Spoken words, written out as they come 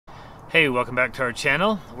Hey, welcome back to our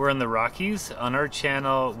channel. We're in the Rockies. On our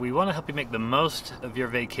channel, we want to help you make the most of your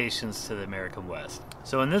vacations to the American West.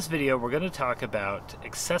 So in this video, we're going to talk about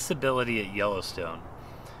accessibility at Yellowstone.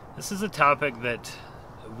 This is a topic that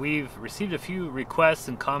we've received a few requests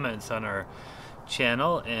and comments on our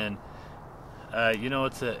channel, and you know,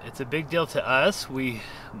 it's a big deal to us.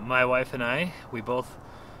 My wife and I, we both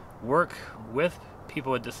work with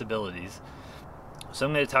people with disabilities. So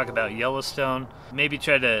I'm going to talk about Yellowstone, maybe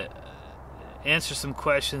try to answer some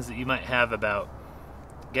questions that you might have about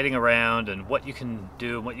getting around and what you can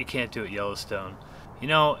do and what you can't do at Yellowstone. You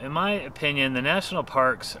know, in my opinion, the national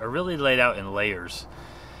parks are really laid out in layers.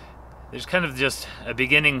 There's kind of just a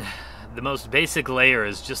beginning. The most basic layer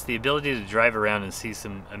is just the ability to drive around and see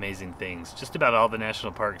some amazing things. Just about all the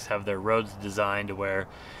national parks have their roads designed to where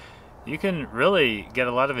you can really get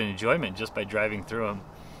a lot of enjoyment just by driving through them.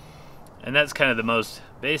 And that's kind of the most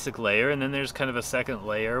basic layer, and then there's kind of a second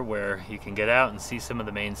layer where you can get out and see some of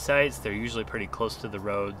the main sites. They're usually pretty close to the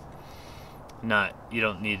road. You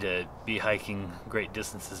don't need to be hiking great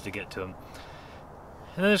distances to get to them.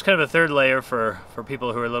 And then there's kind of a third layer for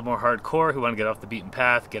people who are a little more hardcore, who want to get off the beaten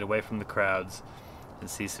path, get away from the crowds, and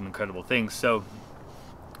see some incredible things. So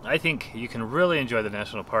I think you can really enjoy the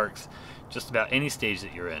national parks just about any stage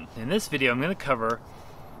that you're in. In this video, I'm going to cover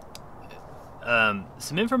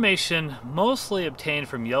some information mostly obtained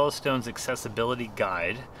from Yellowstone's accessibility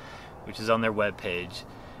guide, which is on their webpage,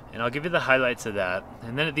 and I'll give you the highlights of that.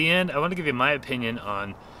 And then at the end, I want to give you my opinion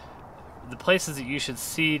on the places that you should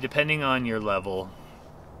see depending on your level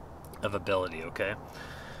of ability, okay?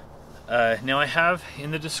 Now I have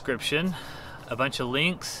in the description a bunch of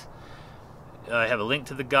links. I have a link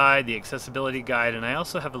to the guide, the accessibility guide, and I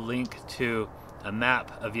also have a link to a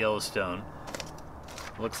map of Yellowstone.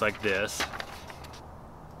 It looks like this.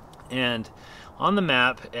 And on the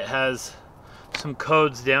map, it has some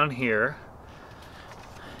codes down here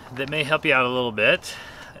that may help you out a little bit.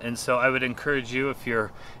 And so I would encourage you, if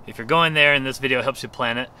you're going there and this video helps you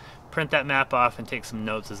plan it, print that map off and take some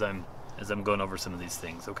notes as I'm going over some of these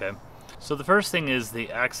things, okay? So the first thing is the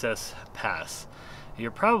access pass. You're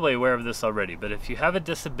probably aware of this already, but if you have a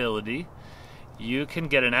disability, you can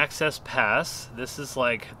get an access pass. This is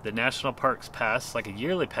like the National Parks pass, like a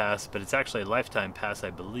yearly pass, but it's actually a lifetime pass, I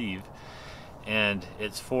believe. And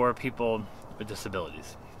it's for people with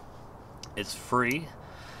disabilities. It's free.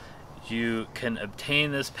 You can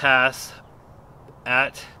obtain this pass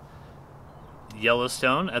at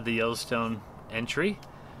Yellowstone, at the Yellowstone entry,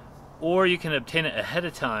 or you can obtain it ahead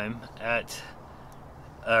of time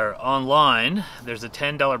or online. There's a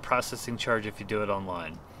 $10 processing charge if you do it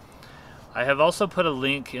online. I have also put a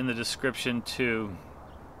link in the description to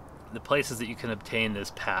the places that you can obtain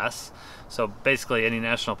this pass. So basically any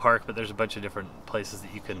national park, but there's a bunch of different places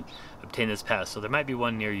that you can obtain this pass. So there might be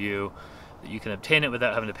one near you that you can obtain it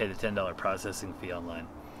without having to pay the $10 processing fee online.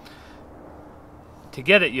 To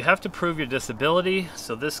get it, you have to prove your disability.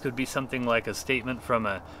 So this could be something like a statement from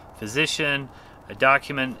a physician, a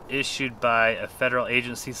document issued by a federal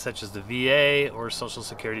agency such as the VA or Social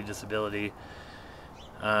Security Disability,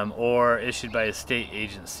 or issued by a state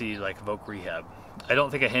agency like Voc Rehab. I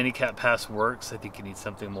don't think a handicap pass works. I think you need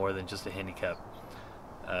something more than just a handicap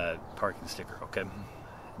parking sticker, okay?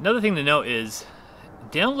 Another thing to note is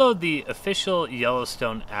download the official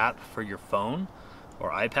Yellowstone app for your phone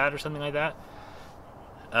or iPad or something like that.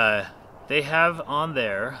 They have on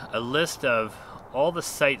there a list of all the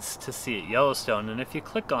sites to see at Yellowstone, and if you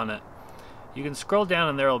click on it, you can scroll down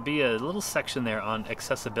and there will be a little section there on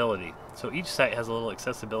accessibility. So each site has a little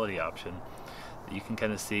accessibility option that you can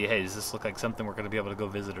kind of see, hey, does this look like something we're going to be able to go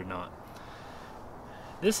visit or not?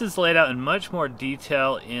 This is laid out in much more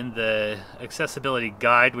detail in the accessibility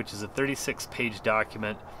guide, which is a 36-page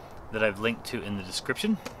document that I've linked to in the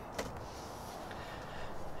description.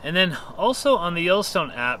 And then also on the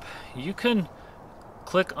Yellowstone app, you can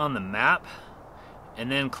click on the map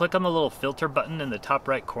and then click on the little filter button in the top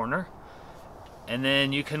right corner. And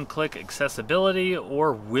then you can click accessibility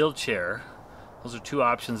or wheelchair. Those are two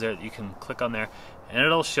options there that you can click on there, and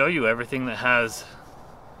it'll show you everything that has,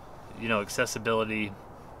 you know, accessibility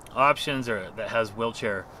options or that has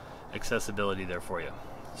wheelchair accessibility there for you.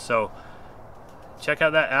 So check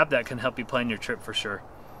out that app. That can help you plan your trip for sure.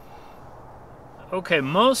 Okay,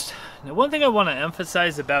 now one thing I want to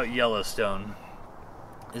emphasize about Yellowstone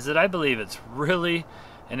is that I believe it's really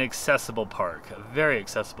an accessible park, a very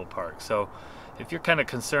accessible park. So if you're kind of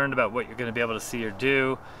concerned about what you're going to be able to see or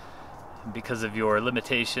do because of your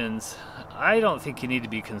limitations, I don't think you need to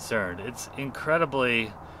be concerned. It's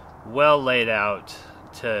incredibly well laid out.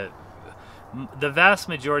 The vast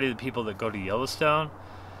majority of the people that go to Yellowstone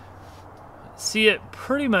see it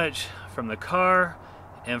pretty much from the car,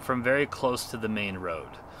 and from very close to the main road.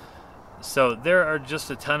 So there are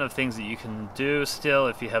just a ton of things that you can do still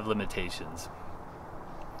if you have limitations.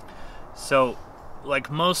 So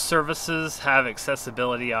like most services have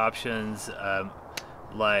accessibility options,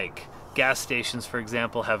 like gas stations, for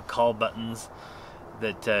example, have call buttons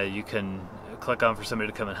that you can click on for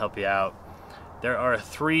somebody to come and help you out. There are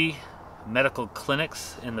 3 medical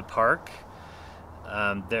clinics in the park.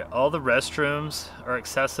 All the restrooms are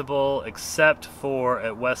accessible except for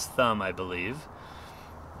at West Thumb, I believe.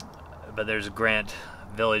 But there's Grant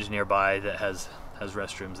Village nearby that has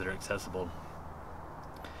restrooms that are accessible.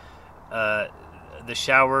 The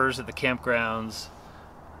showers at the campgrounds,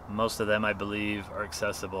 most of them I believe are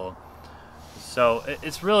accessible. So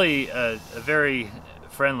it's really a very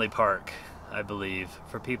friendly park, I believe,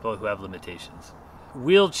 for people who have limitations.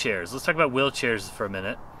 Wheelchairs. Let's talk about wheelchairs for a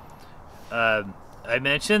minute. I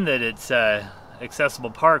mentioned that it's an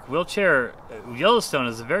accessible park. Yellowstone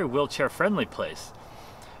is a very wheelchair-friendly place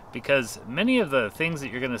because many of the things that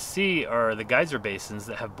you're going to see are the geyser basins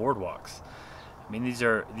that have boardwalks. I mean, these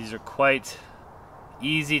are quite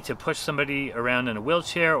easy to push somebody around in a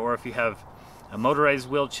wheelchair, or if you have a motorized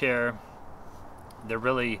wheelchair, they're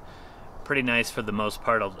really pretty nice for the most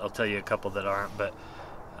part. I'll tell you a couple that aren't, but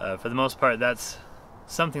for the most part, that's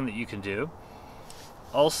something that you can do.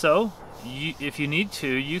 Also, if you need to,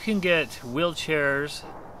 you can get wheelchairs.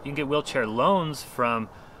 You can get wheelchair loans from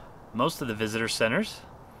most of the visitor centers,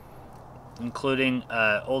 including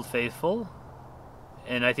Old Faithful.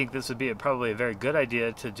 And I think this would be probably a very good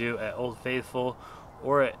idea to do at Old Faithful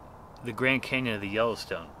or at the Grand Canyon of the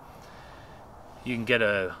Yellowstone. You can get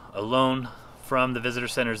a loan from the visitor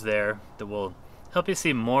centers there that will help you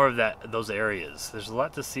see more of those areas. There's a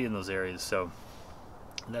lot to see in those areas, so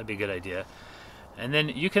that'd be a good idea. And then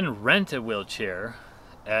you can rent a wheelchair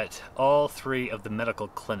at all 3 of the medical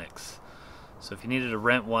clinics. So if you needed to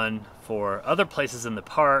rent one for other places in the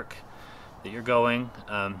park that you're going,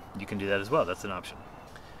 you can do that as well. That's an option.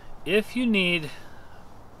 If you need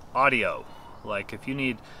audio, like if you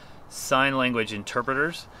need sign language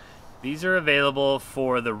interpreters, these are available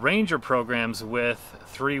for the ranger programs with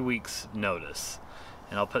 3 weeks notice.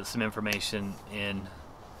 And I'll put some information in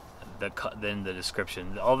the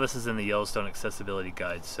description. All this is in the Yellowstone Accessibility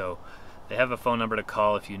Guide, so they have a phone number to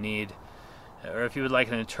call if you need, or if you would like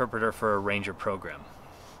an interpreter for a ranger program.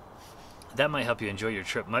 That might help you enjoy your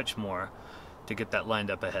trip much more to get that lined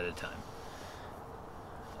up ahead of time.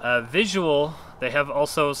 Visual, they have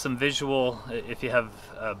also some visual, if you have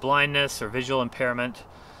blindness or visual impairment,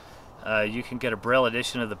 you can get a Braille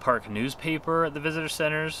edition of the park newspaper at the visitor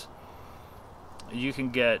centers. You can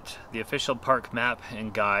get the official park map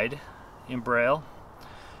and guide in Braille,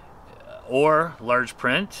 or large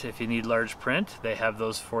print. If you need large print, they have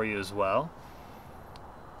those for you as well.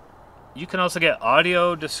 You can also get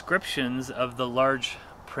audio descriptions of the large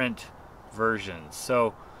print versions.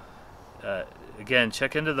 So again,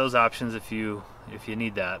 check into those options if you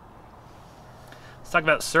need that. Let's talk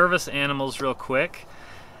about service animals real quick.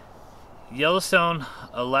 Yellowstone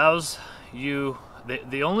allows you,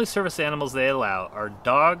 the only service animals they allow are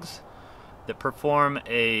dogs that perform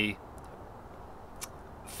a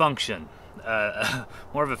function,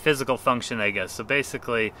 more of a physical function, I guess. So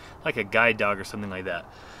basically like a guide dog or something like that.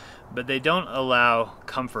 But they don't allow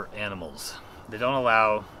comfort animals. They don't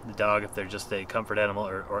allow the dog if they're just a comfort animal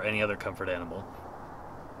or any other comfort animal.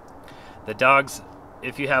 The dogs,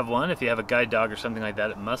 if you have one, if you have a guide dog or something like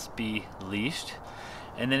that, it must be leashed.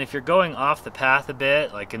 And then if you're going off the path a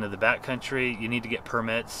bit, like into the backcountry, you need to get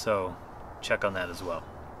permits, so check on that as well.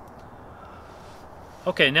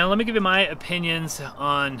 Okay, now let me give you my opinions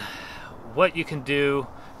on what you can do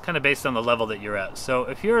kind of based on the level that you're at. So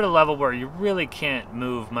if you're at a level where you really can't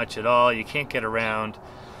move much at all, you can't get around,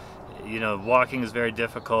 you know, walking is very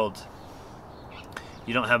difficult,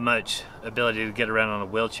 you don't have much ability to get around on a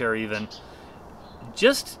wheelchair even,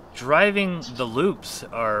 just driving the loops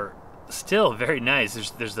are still very nice.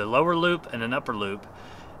 There's the lower loop and an upper loop,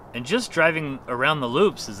 and just driving around the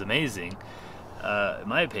loops is amazing, in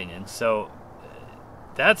my opinion. So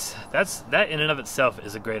that in and of itself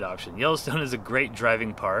is a great option. Yellowstone is a great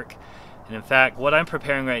driving park, and in fact what I'm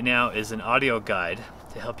preparing right now is an audio guide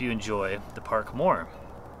to help you enjoy the park more.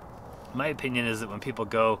 My opinion is that when people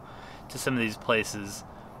go to some of these places,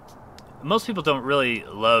 most people don't really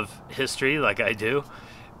love history like I do,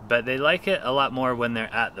 but they like it a lot more when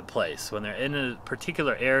they're at the place, when they're in a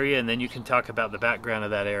particular area, and then you can talk about the background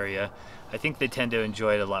of that area. I think they tend to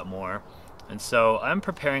enjoy it a lot more. And so I'm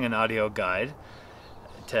preparing an audio guide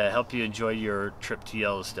to help you enjoy your trip to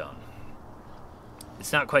Yellowstone.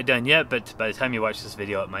 It's not quite done yet, but by the time you watch this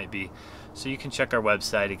video it might be. So you can check our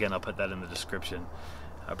website. Again, I'll put that in the description.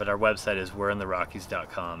 But our website is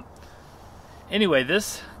we'reintherockies.com. Anyway,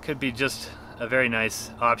 this could be just a very nice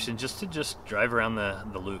option just to drive around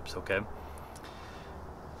the loops, okay?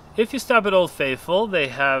 If you stop at Old Faithful,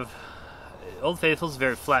 Old Faithful's a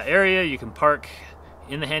very flat area. You can park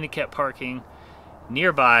in the handicap parking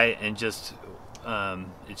nearby, and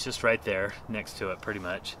it's just right there next to it pretty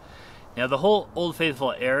much. Now the whole Old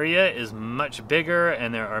Faithful area is much bigger,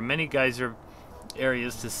 and there are many geyser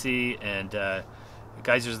areas to see, and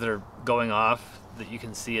geysers that are going off that you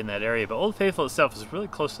can see in that area. But Old Faithful itself is really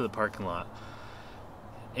close to the parking lot,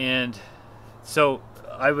 and so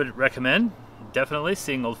I would recommend definitely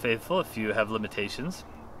seeing Old Faithful if you have limitations.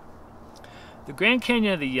 The Grand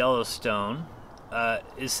Canyon of the Yellowstone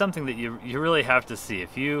is something that you really have to see.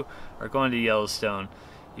 If you are going to Yellowstone,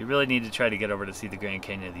 you really need to try to get over to see the Grand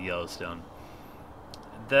Canyon of the Yellowstone.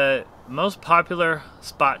 The most popular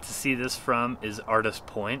spot to see this from is Artist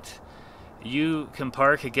Point. You can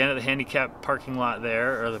park again at the handicap parking lot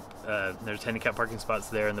there, or there's handicap parking spots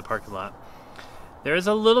there in the parking lot. There is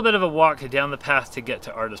a little bit of a walk down the path to get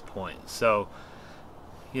to Artist Point, so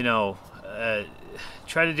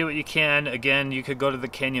try to do what you can. Again, you could go to the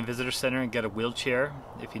Canyon Visitor Center and get a wheelchair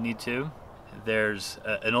if you need to. There's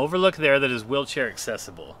an overlook there that is wheelchair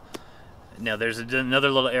accessible. Now there's another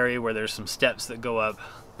little area where there's some steps that go up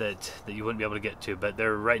that you wouldn't be able to get to, but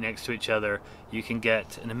they're right next to each other. You can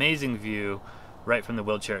get an amazing view right from the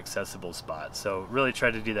wheelchair accessible spot, so really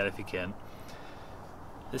try to do that if you can.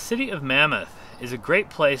 The city of Mammoth is a great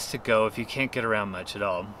place to go if you can't get around much at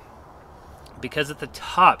all, because at the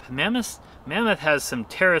top, Mammoth has some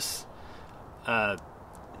terrace, they're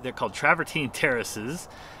called travertine terraces.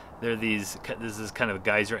 This is kind of a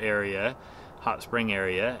geyser area, hot spring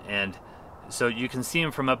area, and so you can see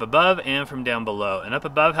them from up above and from down below. And up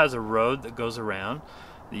above has a road that goes around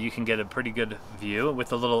that you can get a pretty good view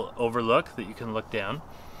with a little overlook that you can look down.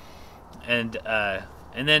 And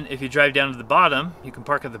then if you drive down to the bottom, you can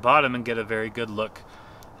park at the bottom and get a very good look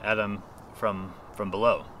at them from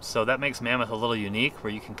below. So that makes Mammoth a little unique,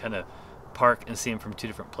 where you can kind of park and see them from two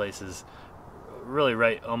different places, really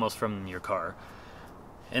right almost from your car.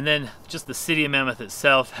 And then just the city of Mammoth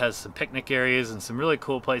itself has some picnic areas and some really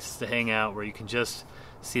cool places to hang out where you can just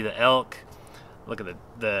see the elk, look at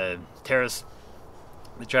the terrace,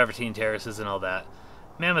 the travertine terraces and all that.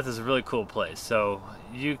 Mammoth is a really cool place, so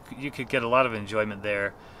you could get a lot of enjoyment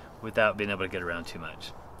there without being able to get around too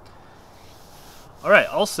much. Alright,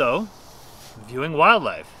 also viewing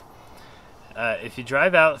wildlife. If you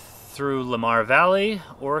drive out through Lamar Valley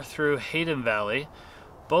or through Hayden Valley,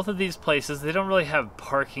 both of these places, they don't really have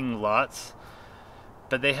parking lots,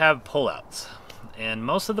 but they have pullouts. And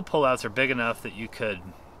most of the pullouts are big enough that you could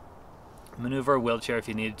maneuver a wheelchair if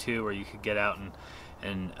you needed to, or you could get out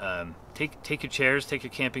and take your chairs, take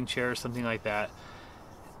your camping chair or something like that,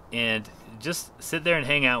 and just sit there and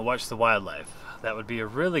hang out and watch the wildlife. That would be a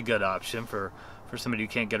really good option for somebody who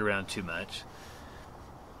can't get around too much.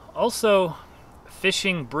 Also,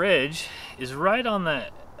 Fishing Bridge is right on the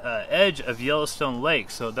edge of Yellowstone Lake,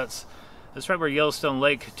 so that's right where Yellowstone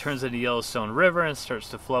Lake turns into Yellowstone River and starts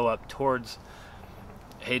to flow up towards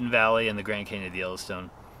Hayden Valley and the Grand Canyon of the Yellowstone.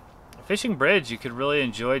 Fishing Bridge, you could really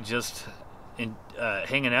enjoy just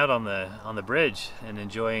hanging out on the bridge and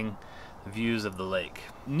enjoying the views of the lake.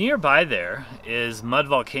 Nearby there is Mud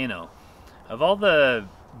Volcano. Of all the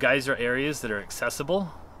geyser areas that are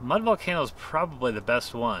accessible, Mud Volcano is probably the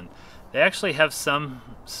best one. They actually have some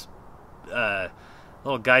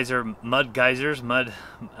little mud geysers, what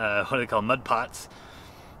do they call, mud pots,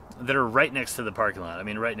 that are right next to the parking lot. I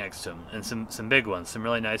mean, right next to them, and some big ones, some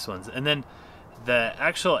really nice ones. And then the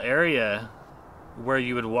actual area where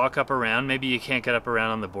you would walk up around, maybe you can't get up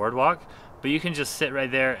around on the boardwalk, but you can just sit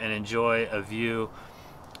right there and enjoy a view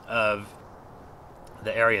of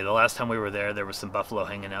the area. The last time we were there was some buffalo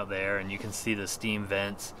hanging out there, and you can see the steam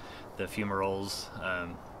vents, the fumaroles.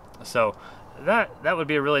 So that would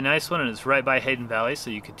be a really nice one, and it's right by Hayden Valley, so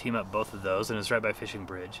you could team up both of those, and it's right by Fishing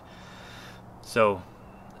Bridge. So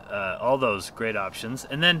all those great options.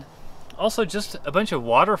 And then also just a bunch of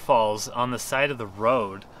waterfalls on the side of the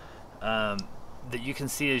road that you can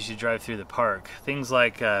see as you drive through the park. Things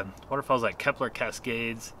like waterfalls like Kepler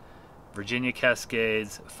Cascades, Virginia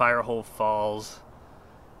Cascades, Firehole Falls,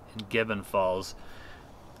 and Gibbon Falls.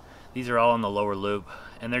 These are all on the lower loop,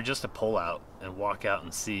 and they're just a pull out and walk out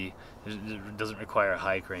and see. It doesn't require a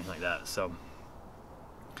hike or anything like that. So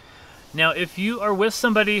now, if you are with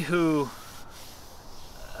somebody who,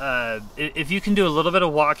 if you can do a little bit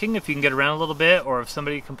of walking, if you can get around a little bit, or if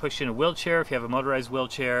somebody can push you in a wheelchair, if you have a motorized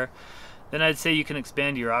wheelchair, then I'd say you can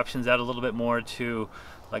expand your options out a little bit more to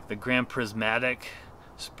like the Grand Prismatic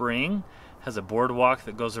Spring has a boardwalk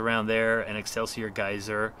that goes around there, and Excelsior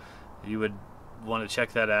Geyser. You would want to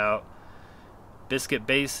check that out. Biscuit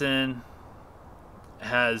Basin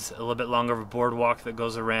has a little bit longer of a boardwalk that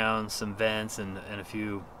goes around, some vents, and a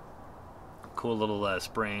few cool little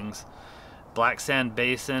springs. Black Sand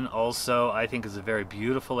Basin also, I think, is a very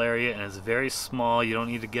beautiful area, and it's very small. You don't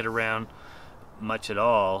need to get around much at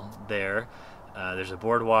all there. There's a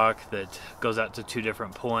boardwalk that goes out to 2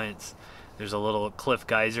 different points. There's a little cliff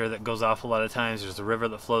geyser that goes off a lot of times. There's a river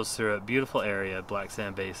that flows through it. Beautiful area, Black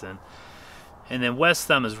Sand Basin. And then West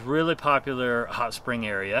Thumb is really popular hot spring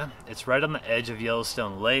area. It's right on the edge of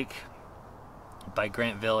Yellowstone Lake by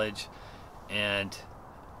Grant Village. And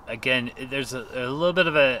again, there's a little bit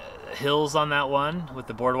of a hills on that one with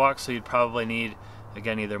the boardwalk, so you'd probably need,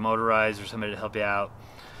 again, either motorized or somebody to help you out.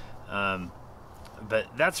 But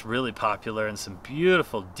that's really popular, and some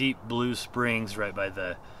beautiful deep blue springs right by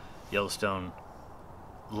the Yellowstone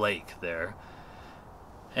Lake there.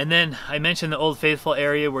 And then I mentioned the Old Faithful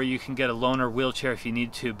area where you can get a loaner wheelchair if you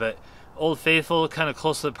need to, but Old Faithful, kind of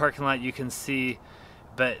close to the parking lot, you can see,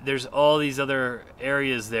 but there's all these other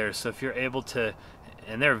areas there, so if you're able to,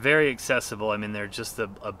 and they're very accessible. I mean, they're just a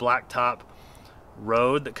blacktop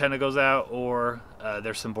road that kind of goes out, or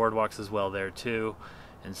there's some boardwalks as well there too.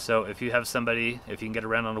 And so if you have somebody, if you can get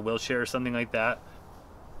around on a wheelchair or something like that,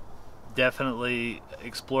 definitely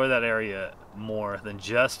explore that area more than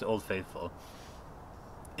just Old Faithful.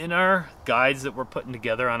 In our guides that we're putting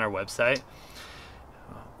together on our website,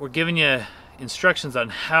 we're giving you instructions on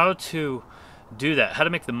how to do that, how to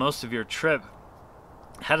make the most of your trip,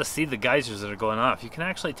 how to see the geysers that are going off. You can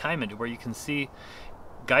actually time it to where you can see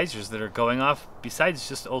geysers that are going off besides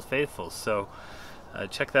just Old Faithful. So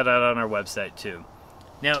check that out on our website too.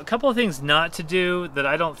 Now, a couple of things not to do that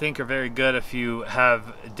I don't think are very good if you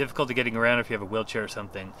have difficulty getting around, if you have a wheelchair or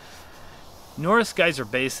something. Norris Geyser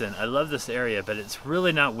Basin, I love this area, but it's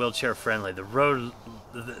really not wheelchair friendly. The road,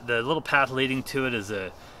 the little path leading to it is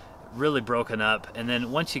really broken up, and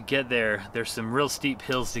then once you get there, there's some real steep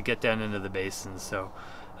hills to get down into the basin, so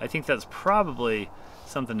I think that's probably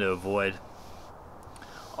something to avoid.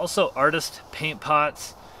 Also, artist paint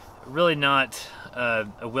pots, really not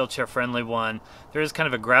a wheelchair friendly one. There is kind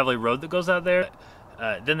of a gravelly road that goes out there.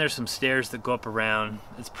 Then there's some stairs that go up around.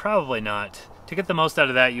 It's probably not, to get the most out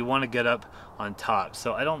of that, you want to get up on top,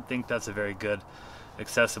 so I don't think that's a very good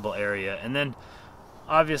accessible area. And then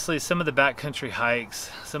obviously some of the backcountry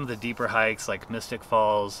hikes, some of the deeper hikes like Mystic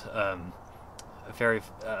Falls,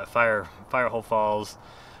 Firehole Falls,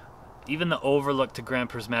 even the overlook to Grand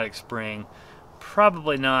Prismatic Spring,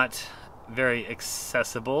 probably not very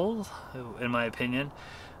accessible in my opinion.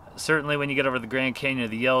 Certainly when you get over the Grand Canyon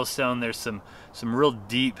of the Yellowstone, there's some real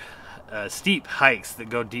deep, steep hikes that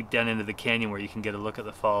go deep down into the canyon where you can get a look at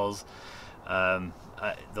the falls.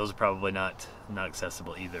 Those are probably not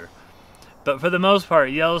accessible either. But for the most part,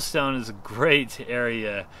 Yellowstone is a great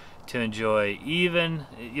area to enjoy, even,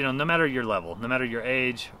 no matter your level, no matter your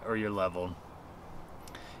age or your level,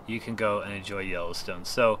 you can go and enjoy Yellowstone.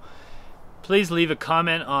 So please leave a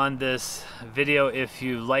comment on this video if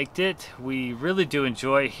you liked it. We really do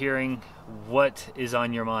enjoy hearing what is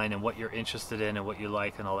on your mind and what you're interested in and what you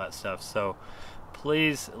like and all that stuff. So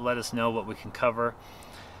please let us know what we can cover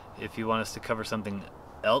if you want us to cover something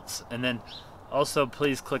else. And then also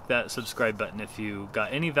please click that subscribe button if you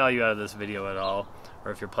got any value out of this video at all,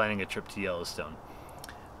 or if you're planning a trip to Yellowstone.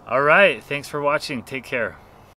 Alright, thanks for watching. Take care.